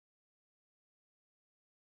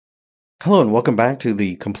Hello and welcome back to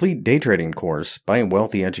the complete day trading course, Buying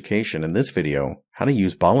Wealthy Education. In this video, how to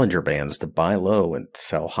use Bollinger Bands to buy low and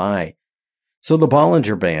sell high. So the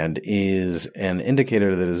Bollinger Band is an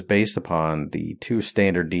indicator that is based upon the two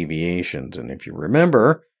standard deviations. And if you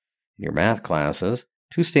remember in your math classes,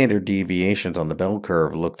 two standard deviations on the bell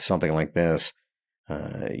curve looked something like this.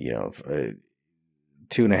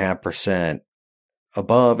 2.5%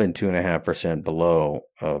 above and 2.5% below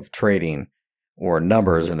of trading, or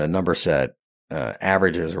numbers in a number set,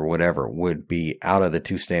 averages or whatever, would be out of the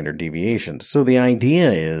two standard deviations. So the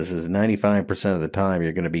idea is 95% of the time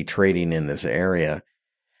you're going to be trading in this area.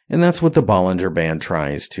 And that's what the Bollinger Band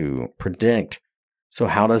tries to predict. So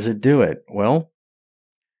how does it do it? Well,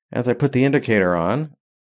 as I put the indicator on,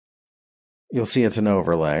 you'll see it's an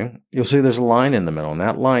overlay. You'll see there's a line in the middle, and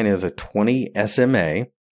that line is a 20 SMA.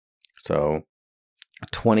 So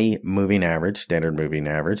 20 moving average, standard moving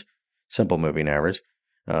average, simple moving average,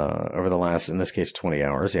 over the last, in this case, 20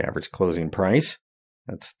 hours, the average closing price.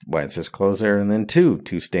 That's why it says close there. And then two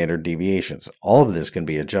standard deviations. All of this can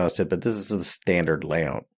be adjusted, but this is the standard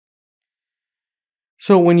layout.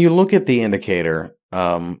 So when you look at the indicator,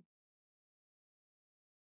 the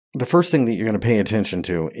first thing that you're going to pay attention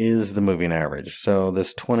to is the moving average. So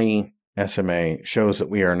this 20 SMA shows that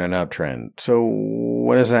we are in an uptrend. So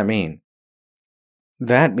what does that mean?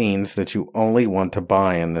 That means that you only want to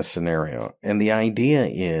buy in this scenario. And the idea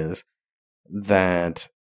is that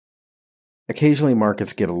occasionally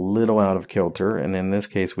markets get a little out of kilter. And in this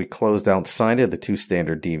case, we closed outside of the two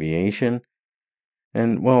standard deviation.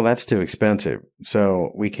 And, well, that's too expensive.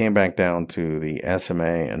 So we came back down to the SMA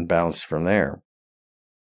and bounced from there.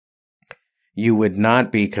 You would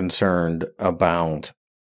not be concerned about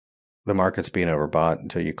the markets being overbought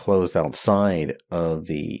until you closed outside of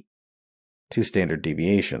the two standard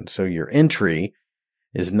deviations. So your entry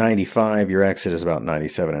is 95, your exit is about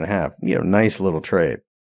 97.5. Nice little trade.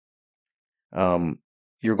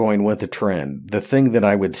 You're going with the trend. The thing that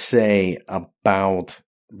I would say about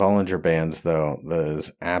Bollinger Bands, though, that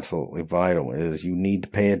is absolutely vital is you need to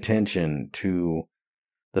pay attention to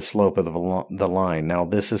the slope of the line. Now,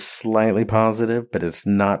 this is slightly positive, but it's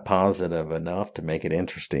not positive enough to make it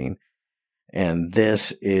interesting. And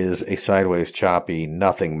this is a sideways, choppy,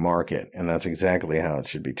 nothing market. And that's exactly how it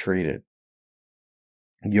should be treated.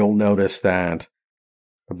 You'll notice that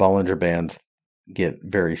the Bollinger Bands get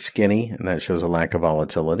very skinny, and that shows a lack of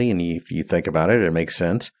volatility. And if you think about it, it makes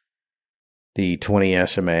sense. The 20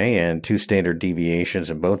 SMA and two standard deviations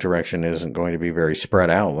in both directions isn't going to be very spread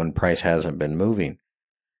out when price hasn't been moving.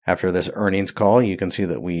 After this earnings call, you can see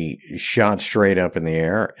that we shot straight up in the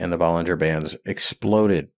air and the Bollinger Bands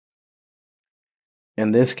exploded.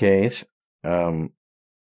 In this case, we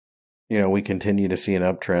continue to see an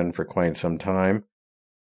uptrend for quite some time.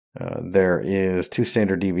 There is two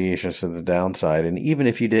standard deviations to the downside. And even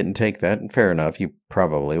if you didn't take that, fair enough, you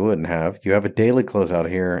probably wouldn't have. You have a daily closeout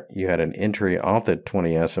here. You had an entry off the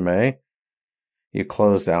 20 SMA. You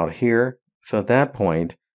closed out here. So at that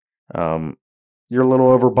point, you're a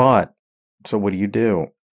little overbought. So what do?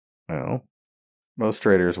 Well, most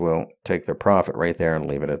traders will take their profit right there and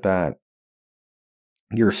leave it at that.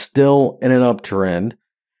 You're still in an uptrend,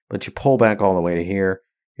 but you pull back all the way to here.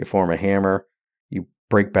 You form a hammer. You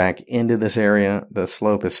break back into this area. The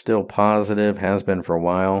slope is still positive, has been for a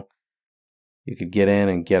while. You could get in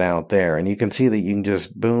and get out there. And you can see that you can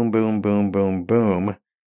just boom, boom, boom, boom, boom,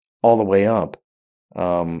 all the way up.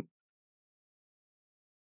 When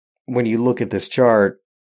you look at this chart,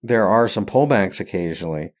 there are some pullbacks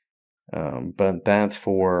occasionally. But that's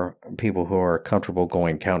for people who are comfortable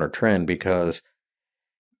going counter trend, because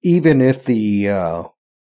even if the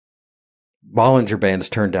Bollinger Bands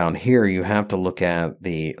turn down here, you have to look at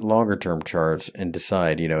the longer term charts and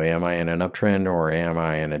decide, am I in an uptrend or am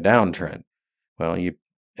I in a downtrend? Well, you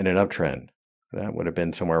in an uptrend. That would have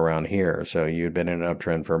been somewhere around here. So you'd been in an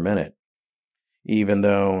uptrend for a minute. Even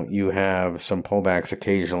though you have some pullbacks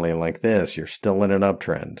occasionally like this, you're still in an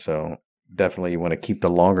uptrend. So definitely you want to keep the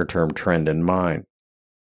longer term trend in mind.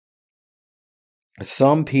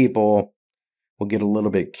 Some people will get a little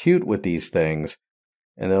bit cute with these things,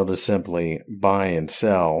 and they'll just simply buy and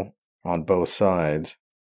sell on both sides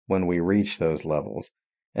when we reach those levels.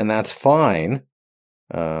 And that's fine,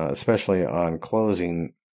 especially on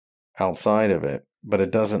closing outside of it, but it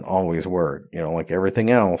doesn't always work. Like everything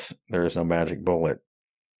else, there is no magic bullet.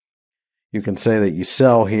 You can say that you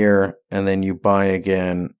sell here and then you buy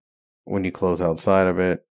again when you close outside of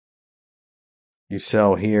it. You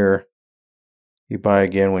sell here. You buy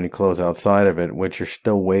again when you close outside of it, which you're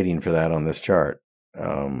still waiting for that on this chart.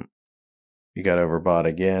 You got overbought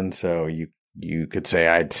again, so you could say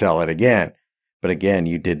I'd sell it again. But again,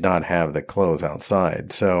 you did not have the close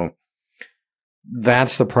outside. So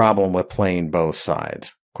that's the problem with playing both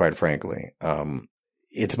sides, quite frankly.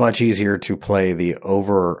 It's much easier to play the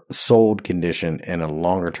oversold condition in a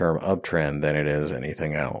longer term uptrend than it is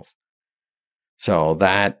anything else. So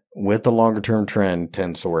that with the longer term trend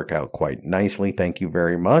tends to work out quite nicely. Thank you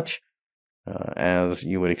very much. As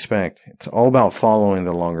you would expect, it's all about following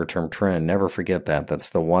the longer term trend. Never forget that. That's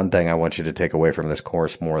the one thing I want you to take away from this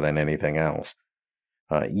course more than anything else.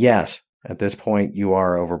 Yes, at this point you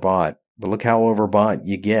are overbought, but look how overbought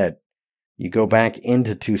you get. You go back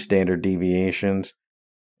into 2 standard deviations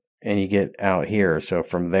and you get out here. So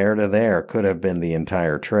from there to there could have been the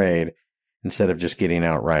entire trade instead of just getting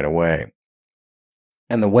out right away.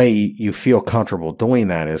 And the way you feel comfortable doing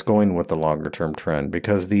that is going with the longer term trend,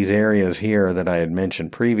 because these areas here that I had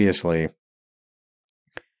mentioned previously,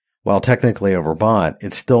 while technically overbought,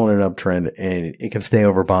 it's still in an uptrend and it can stay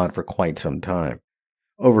overbought for quite some time.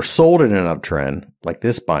 Oversold in an uptrend, like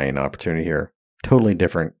this buying opportunity here, totally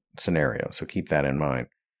different scenario. So keep that in mind.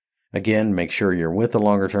 Again, make sure you're with the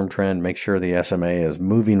longer term trend. Make sure the SMA is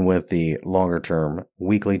moving with the longer term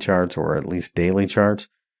weekly charts or at least daily charts,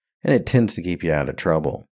 and it tends to keep you out of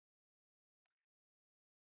trouble.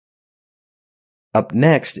 Up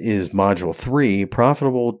next is Module 3,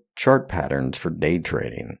 Profitable Chart Patterns for Day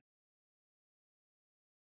Trading.